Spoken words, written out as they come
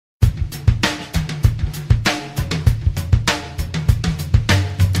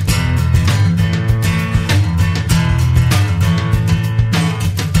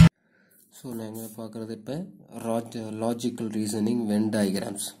Logical reasoning when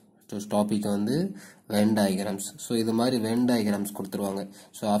diagrams. So topic வந்து when diagrams. So இது மாதிரி வென் டயக்ராம்ஸ் கொடுத்துருவாங்க.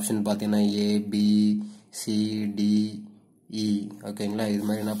 ஸோ ஆப்ஷன் பார்த்தீங்கன்னா ஏ, பி, சி, டி, இ. ஓகேங்களா, இது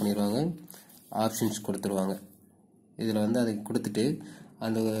மாதிரி என்ன பண்ணிடுவாங்க, ஆப்ஷன்ஸ் கொடுத்துருவாங்க. இதில் வந்து அதை கொடுத்துட்டு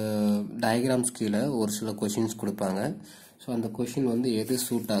அந்த டயக்ராம்ஸ் கீழே ஒரு சில கொஷின்ஸ் கொடுப்பாங்க. ஸோ அந்த கொஷின் வந்து எது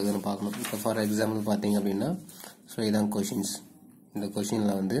சூட் ஆகுதுன்னு பார்க்கணும். இப்போ ஃபார் எக்ஸாம்பிள் பார்த்தீங்க அப்படின்னா, ஸோ இதான் கொஷின்ஸ். இந்த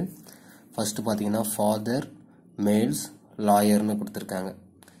கொஷினில் வந்து ஃபஸ்ட்டு பார்த்தீங்கன்னா ஃபாதர், மேல்ஸ், லாயர்னு கொடுத்துருக்காங்க.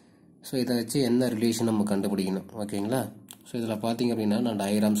 ஸோ இதை வச்சு என்ன ரிலேஷன் நம்ம கண்டுபிடிக்கணும். ஓகேங்களா, ஸோ இதில் பார்த்தீங்க அப்படின்னா நான்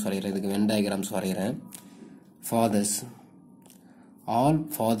டயக்ராம்ஸ் வரைகிறேன். இதுக்கு வென் டயக்ராம்ஸ் வரைகிறேன். Fathers, all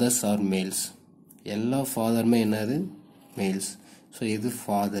fathers R males. எல்லா ஃபாதருமே என்னது, மேல்ஸ். ஸோ இது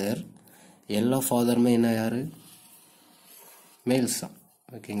ஃபாதர். எல்லா ஃபாதருமே என்ன, யார், மேல்ஸ் தான்.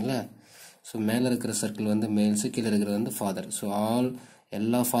 ஓகேங்களா, ஸோ மேலே இருக்கிற சர்க்கிள் வந்து மேல்ஸு, கீழே இருக்கிறது வந்து ஃபாதர். ஸோ ஆல்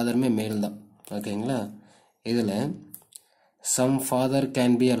எல்லா ஃபாதருமே மேல் தான். ஓகேங்களா, இதில் some father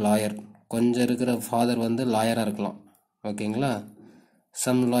can be a lawyer. கொஞ்சம் இருக்கிற ஃபாதர் வந்து லாயராக இருக்கலாம். ஓகேங்களா,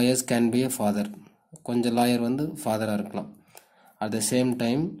 some lawyers can be a father. கொஞ்சம் லாயர் வந்து ஃபாதராக இருக்கலாம். At the same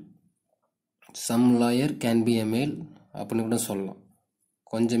time some lawyer can be எ மேல் அப்படின்னு கூட சொல்லலாம்.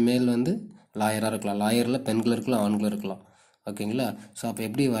 கொஞ்சம் மேல் வந்து லாயராக இருக்கலாம். லாயரில் பெண்கள் இருக்கலாம், ஆண்கள் இருக்கலாம். ஓகேங்களா, ஸோ அப்போ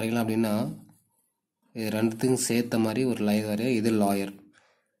எப்படி வரையலாம் அப்படின்னா, இது ரெண்டுத்துக்கும் சேர்த்த மாதிரி ஒரு லாயர் வரைய, இது லாயர்.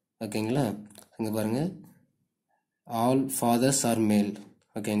 ஓகேங்களா, இங்கே பாருங்கள், ஆல் ஃபாதர்ஸ் ஆர் மேல்.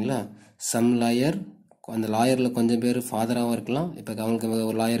 ஓகேங்களா, சம் லாயர், அந்த லாயரில் கொஞ்சம் பேர் ஃபாதராகவும் இருக்கலாம். இப்போ அவங்களுக்கு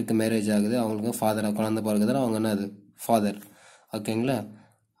ஒரு லாயருக்கு மேரேஜ் ஆகுது, அவங்களுக்கு ஃபாதராக குழந்தை பிறகுதுன்னா அவங்க என்ன, அது ஃபாதர். ஓகேங்களா,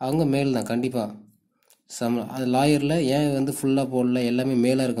 அவங்க மேல் தான் கண்டிப்பாக. அது லாயரில் ஏன் வந்து ஃபுல்லாக போடல, எல்லாமே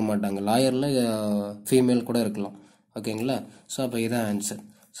மேலாக இருக்க மாட்டாங்க. லாயரில் ஃபீமேல் கூட இருக்கலாம். ஓகேங்களா, ஸோ அப்போ இதான் ஆன்சர்.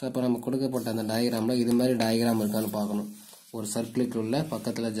 ஸோ அப்போ நம்ம கொடுக்கப்பட்ட அந்த டயக்ராமில் இது மாதிரி டயக்ராம் இருக்கான்னு பார்க்கணும். ஒரு சர்க்கிளுக்குள்ளே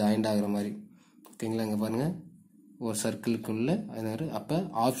பக்கத்தில் ஜாயிண்ட் ஆகிற மாதிரி. ஓகேங்களா, இங்கே பாருங்கள், ஒரு சர்க்கிளுக்குள்ளே அது. அப்போ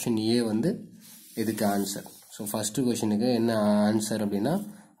ஆப்ஷன் ஏ வந்து இதுக்கு ஆன்சர். ஸோ ஃபஸ்ட்டு கொஷினுக்கு என்ன ஆன்சர் அப்படின்னா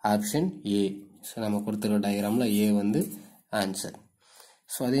ஆப்ஷன் ஏ. ஸோ நம்ம கொடுத்துருக்க டயக்ராமில் ஏ வந்து ஆன்சர்.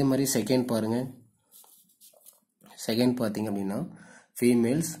 ஸோ அதே மாதிரி செகண்ட் பாருங்கள். செகண்ட் பார்த்தீங்க அப்படின்னா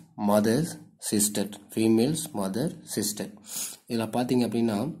females, mothers, sister. Females, mother, sister. இதில் பார்த்தீங்க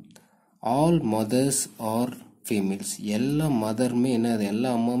அப்படின்னா ஆல் மதர்ஸ் ஆர் ஃபீமேல்ஸ். எல்லா மதருமே என்ன, அது எல்லா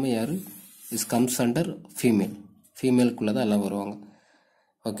அம்மாவுமே யார், இஸ் கம்ஸ் அண்டர் ஃபீமேல். ஃபீமேலுக்குள்ளே தான் எல்லாம் வருவாங்க.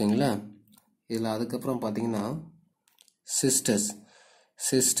 ஓகேங்களா, இதில் அதுக்கப்புறம் பார்த்தீங்கன்னா sisters.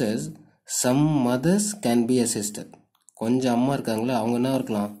 Sisters, some mothers can be a sister. கொஞ்சம் அம்மா இருக்காங்களா, அவங்க என்ன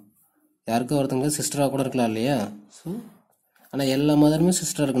இருக்கலாம், யாருக்கோ ஒருத்தவங்க சிஸ்டராக கூட இருக்கலாம் இல்லையா. ஸோ ஆனால் எல்லா மதருமே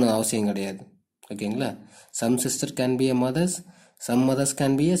சிஸ்டர் இருக்கணும் அவசியம் கிடையாது. ஓகேங்களா, some sister can be a mothers, some mothers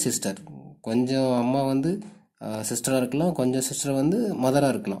can be a sister. கொஞ்சம் அம்மா வந்து சிஸ்டராக இருக்கலாம், கொஞ்சம் சிஸ்டர் வந்து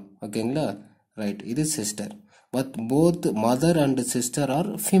மதராக இருக்கலாம். ஓகேங்களா, ரைட், இது sister. But both mother and sister or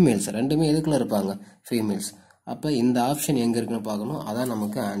females. ரெண்டுமே எதுக்குள்ளே இருப்பாங்க, ஃபீமேல்ஸ். அப்போ இந்த ஆப்ஷன் எங்கே இருக்குன்னு பார்க்கணும், அதான்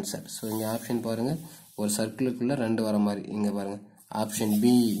நமக்கு ஆன்சர். ஸோ இங்கே ஆப்ஷன் பாருங்கள், ஒரு சர்க்கிளுக்குள்ளே ரெண்டு வர மாதிரி. இங்கே பாருங்கள், option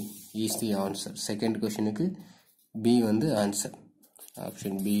B is the answer. Second கொஷனுக்கு B வந்து answer.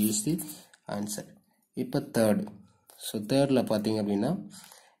 Option B is the answer. இப்போ தேர்டு. ஸோ தேர்டில் பார்த்தீங்க அப்படின்னா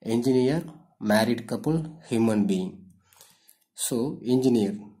engineer, married couple, human being. So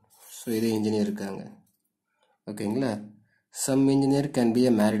engineer, so இது இன்ஜினியர் இருக்காங்க. ஓகேங்களா, some engineer can be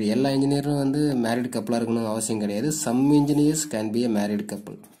a married. எல்லா இன்ஜினியரும் வந்து மேரிட் கப்புளாக இருக்கணும்னு அவசியம் கிடையாது. Some engineers can be a married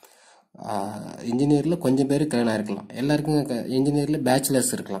couple. இன்ஜினியரில் கொஞ்சம் பேர் கல்யாணம் இருக்கலாம். எல்லாருக்கும் இன்ஜினியரில்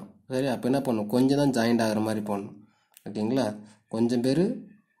பேச்சுலர்ஸ் இருக்கலாம். சரி, அப்போ என்ன பண்ணணும், கொஞ்சம் தான் ஜாயிண்ட் ஆகிற மாதிரி போடணும். ஓகேங்களா, கொஞ்சம் பேர்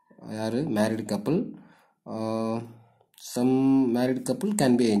யார், married couple. Some married couple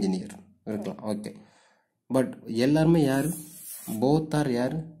can be engineer இருக்கலாம். ஓகே, பட் எல்லாருமே யார், போத் ஆர்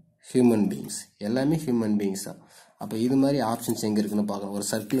யார், ஹியூமன் பீயிங்ஸ். எல்லாமே ஹியூமன் பீயிங்ஸ் தான். அப்போ இது மாதிரி ஆப்ஷன்ஸ் எங்கே இருக்குன்னு பார்க்கலாம். ஒரு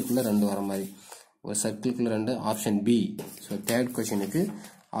சர்க்கிளுக்குள்ளே ரெண்டு வர மாதிரி, ஒரு சர்க்கிளுக்குள்ளே ரெண்டு, option B. So third கொஷனுக்கு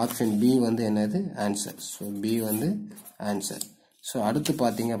option B வந்து என்னது, ஆன்சர். ஸோ பி வந்து ஆன்சர். ஸோ அடுத்து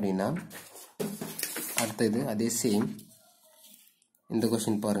பார்த்தீங்க அப்படின்னா அடுத்தது அதே சேம் இந்த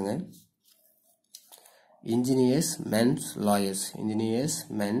கொஷின் பாருங்கள். Engineers, men's, lawyers. Engineers,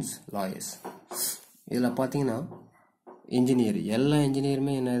 men's, lawyers. இதில் பார்த்தீங்கன்னா இன்ஜினியர், எல்லா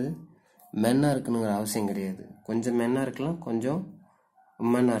இன்ஜினியருமே என்னது, மென்னாக இருக்கணுங்கிற அவசியம் கிடையாது. கொஞ்சம் மென்னாக இருக்கலாம், கொஞ்சம்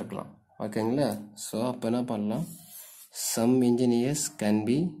உமனாக இருக்கலாம். ஓகேங்களா, ஸோ அப்போ என்ன பண்ணலாம், some engineers can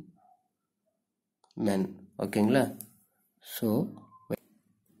be men. ஓகேங்களா,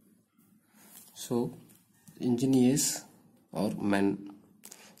 so engineers are men,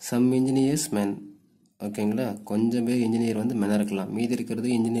 some engineers men. ஓகேங்களா, கொஞ்சம் பேர் இன்ஜினியர் வந்து மென்னாக இருக்கலாம், மீதி இருக்கிறது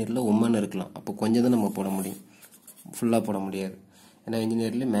இன்ஜினியரில் உமன் இருக்கலாம். அப்போ கொஞ்சம் தான் நம்ம போட முடியும், ஃபுல்லாக போட முடியாது. ஏன்னா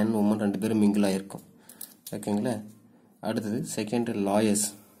இன்ஜினியரில் மேன் உமன் ரெண்டு பேரும் மிங்கிளாக இருக்கும். ஓகேங்களா, அடுத்தது செகண்ட் லாயர்ஸ்.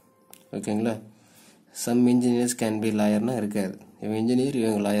 ஓகேங்களா, சம் இன்ஜினியர்ஸ் கேன் பி லாயர்னா இருக்காது. இவங்க இன்ஜினியர்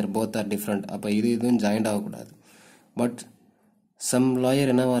இவங்க லாயர், போத் ஆர் டிஃப்ரெண்ட். அப்போ இதுவும் ஜாயிண்ட் ஆகக்கூடாது. பட் சம்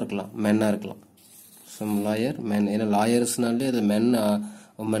லாயர் என்னவா இருக்கலாம், மென்னாக இருக்கலாம். சம் லாயர் மென், ஏன்னா லாயர்ஸ்னாலே அது மென்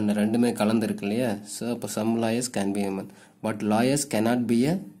உமன் ரெண்டுமே கலந்துருக்கு இல்லையா. ஸோ அப்போ some lawyers can be woman. But lawyers cannot be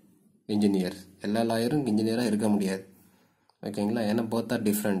a engineer. எல்லா லாயரும் இன்ஜினியராக இருக்க முடியாது. ஓகேங்களா, ஏன்னா போத் ஆர்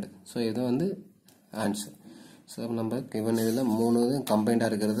டிஃப்ரெண்ட். ஸோ இது வந்து ஆன்சர். ஸோ நம்ம இவன் இதில் 3 கம்பைண்டாக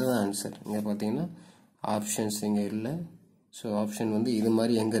இருக்கிறது தான் ஆன்சர். இங்கே பார்த்தீங்கன்னா ஆப்ஷன்ஸ் இங்கே இல்லை. ஸோ ஆப்ஷன் வந்து இது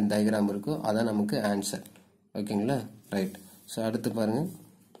மாதிரி எங்கே டயக்ராம் இருக்கோ அதான் நமக்கு ஆன்சர். ஓகேங்களா, ரைட். ஸோ அடுத்து பாருங்கள்,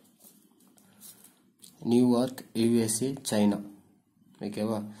 நியூயார்க், யூஎஸ்ஏ, சைனா.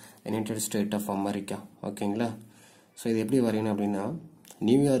 ஓகேவா, யுனைடெட் ஸ்டேட் ஆஃப் அமெரிக்கா. ஓகேங்களா, ஸோ இது எப்படி வரையணும் அப்படின்னா,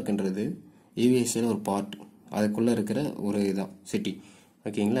 நியூயார்க்ன்றது யூஎஸ்ஏல ஒரு பார்ட், அதுக்குள்ளே இருக்கிற ஒரு இதுதான் சிட்டி.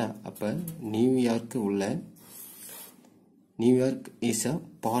 ஓகேங்களா, அப்போ நியூயார்க்கு உள்ள New York is a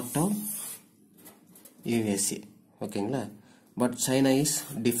part of USA. ஓகேங்களா, but China is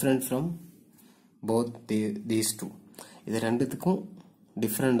different from both these two. இது ரெண்டுத்துக்கும்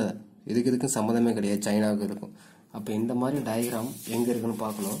டிஃப்ரெண்ட் தான், இதுக்கும் சம்மந்தமே கிடையாது சைனாவுக்கு இருக்கும். அப்போ இந்த மாதிரி டயக்ராம் எங்கே இருக்குன்னு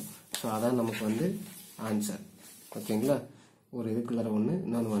பார்க்கணும். ஸோ அதான் நமக்கு வந்து ஆன்சர். ஓகேங்களா, ஒரு இதுக்குள்ளார ஒன்று,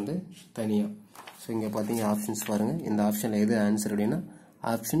 இன்னொன்று வந்து தனியாக. ஸோ இங்கே பார்த்தீங்க ஆப்ஷன்ஸ் பாருங்கள். இந்த ஆப்ஷனில் எது ஆன்சர் அப்படின்னா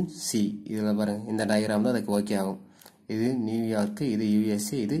ஆப்ஷன் சி. இதில் பாருங்கள், இந்த டயக்ராம் தான் அதுக்கு ஓகே ஆகும். இது நியூயார்க்கு, இது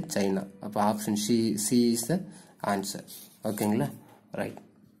யூஎஸ்ஏ, இது சைனா. அப்போ option C is the answer. ஓகேங்களா, ரைட்.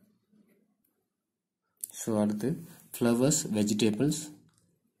 ஸோ அடுத்து ஃப்ளவர்ஸ், வெஜிடபிள்ஸ்,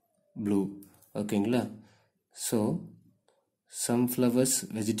 ப்ளூ. ஓகேங்களா, ஸோ சம் ஃப்ளவர்ஸ்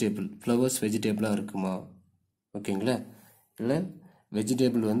வெஜிடபிளாக இருக்குமா? ஓகேங்களா, இல்லை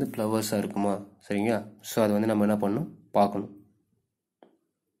வெஜிடபிள் வந்து ஃப்ளவர்ஸாக இருக்குமா? சரிங்களா, ஸோ அது வந்து நம்ம என்ன பண்ணணும் பார்க்கணும்.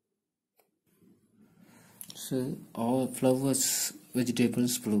 So all flowers,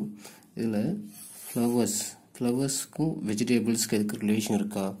 vegetables, blue. இதில் ஃப்ளவர்ஸ்க்கும் வெஜிடபிள்ஸ்க்கு எதுக்கு ரிலேஷன்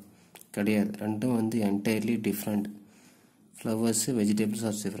இருக்கா? கிடையாது. ரெண்டும் வந்து entirely different. Flowers, vegetables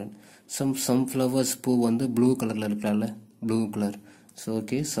are different. Some flowers பூ வந்து ப்ளூ கலரில் இருக்கலாம்ல, blue colour. So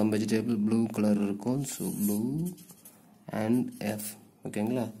okay, some vegetable blue colour இருக்கும். So blue and F.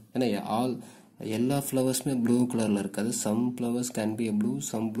 ஓகேங்களா, ஏன்னா எல்லா ஃப்ளவர்ஸுமே ப்ளூ கலரில் இருக்காது. Some flowers can be a blue,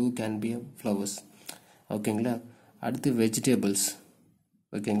 some blue can be a flowers. ஓகேங்களா, அடுத்து வெஜிடபிள்ஸ்.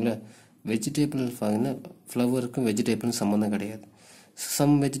 ஓகேங்களா, வெஜிடபிள் பார்த்தீங்கன்னா ஃப்ளவருக்கும் வெஜிடபிளும் சம்மந்தம் கிடையாது.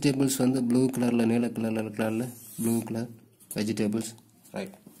 சம் வெஜிடபிள்ஸ் வந்து ப்ளூ கலரில், நீல கலரில் இருக்கலாம்ல, blue colour vegetables.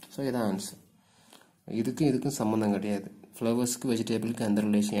 Right. So இதான் ஆன்சர். இதுக்கும் சம்மந்தம் கிடையாது. ஃப்ளவர்ஸ்க்கு வெஜிடபிளுக்கு அந்த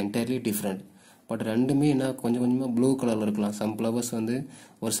ரிலேஷன் என்டையர்லி டிஃப்ரெண்ட். பட் ரெண்டுமே என்ன கொஞ்சம் கொஞ்சமாக ப்ளூ கலரில் இருக்கலாம். சம் ஃப்ளவர்ஸ் வந்து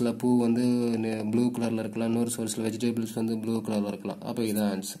ஒரு சில பூ வந்து ப்ளூ கலரில் இருக்கலாம், இன்னொரு ஒரு சில வெஜிடபிள்ஸ் வந்து ப்ளூ கலரில் இருக்கலாம். அப்போ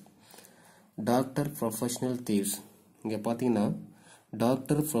இதான் ஆன்சர். Doctor, professional thieves. இங்கே பார்த்தீங்கன்னா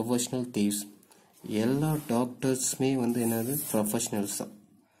டாக்டர், ப்ரொஃபஷனல் தீவ்ஸ். எல்லா டாக்டர்ஸுமே வந்து என்னது ப்ரொஃபஷனல்ஸ் தான்.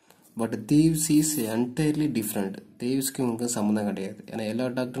 But thieves is entirely different. தீவ்ஸ்க்கு உங்களுக்கு சம்மந்தம் கிடையாது, ஏன்னா எல்லா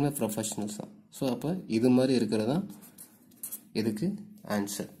டாக்டருமே ப்ரொஃபஷனல்ஸ் தான். ஸோ அப்போ இது மாதிரி இருக்கிறது தான் இதுக்கு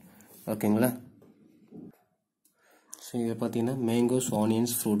ஆன்சர். ஓகேங்களா, ஸோ இதை பார்த்தீங்கன்னா mangoes,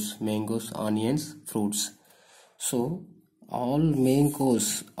 onions, fruits. Mangoes, onions, fruits. So all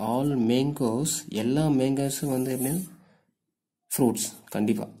mangoes எல்லா மேங்கோஸும் வந்து எப்படின்னா ஃப்ரூட்ஸ்.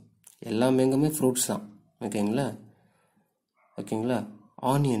 கண்டிப்பாக எல்லா மேங்கோமே ஃப்ரூட்ஸ் தான். ஓகேங்களா,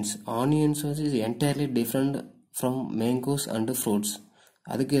 ஆனியன்ஸ் வந்து entirely different from mangoes and fruits.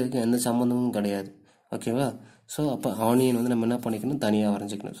 அதுக்கு எந்த சம்மந்தமும் கிடையாது. ஓகேவா, ஸோ அப்போ ஆனியன் வந்து நம்ம என்ன பண்ணிக்கணும், தனியாக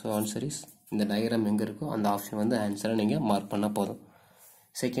வரைஞ்சிக்கணும். ஸோ ஆன்சர் இஸ், இந்த டயக்ராம் எங்கே இருக்கோ அந்த ஆப்ஷன் வந்து ஆன்சரை நீங்கள் மார்க் பண்ணால் போதும்.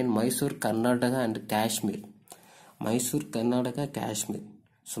 Second, Mysore, Karnataka and Kashmir. Mysore, Karnataka, Kashmir.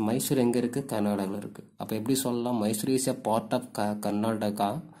 So Mysore எங்கே இருக்குது, கர்நாடகாவில் இருக்குது. அப்போ எப்படி சொல்லலாம், Mysore is a part of Karnataka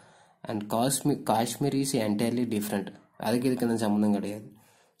and Kashmir is entirely different. அதுக்கு இதுக்கு எந்த சம்மந்தம் கிடையாது.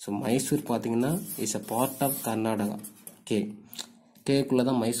 ஸோ மைசூர் பார்த்தீங்கன்னா is a part of Karnataka. கேக்குள்ளே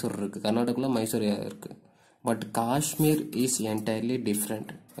தான் மைசூர் இருக்குது, கர்நாடகாக்குள்ளே மைசூர் இருக்குது. But Kashmir is entirely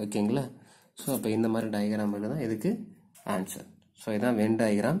different. ஓகேங்களா, ஸோ அப்போ இந்த மாதிரி டயக்ராம் தான் இதுக்கு ஆன்சர். ஸோ இதான் வென்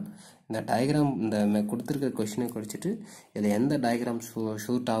டயக்ராம். இந்த டயக்ராம் இந்த கொடுத்துருக்க கொஷினை குடிச்சிட்டு இதில் எந்த டயக்ராம்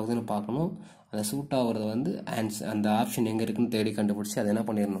ஷூட் ஆகுதுன்னு பார்க்கணும். அந்த ஷூட் ஆகுறத வந்து அந்த ஆப்ஷன் எங்கே இருக்குன்னு தேடி கண்டுபிடிச்சி அதை என்ன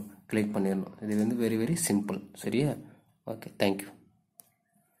பண்ணிடணும், கிளிக் பண்ணிடணும். இது வந்து வெரி வெரி சிம்பிள். சரியா, ஓகே, தேங்க்யூ.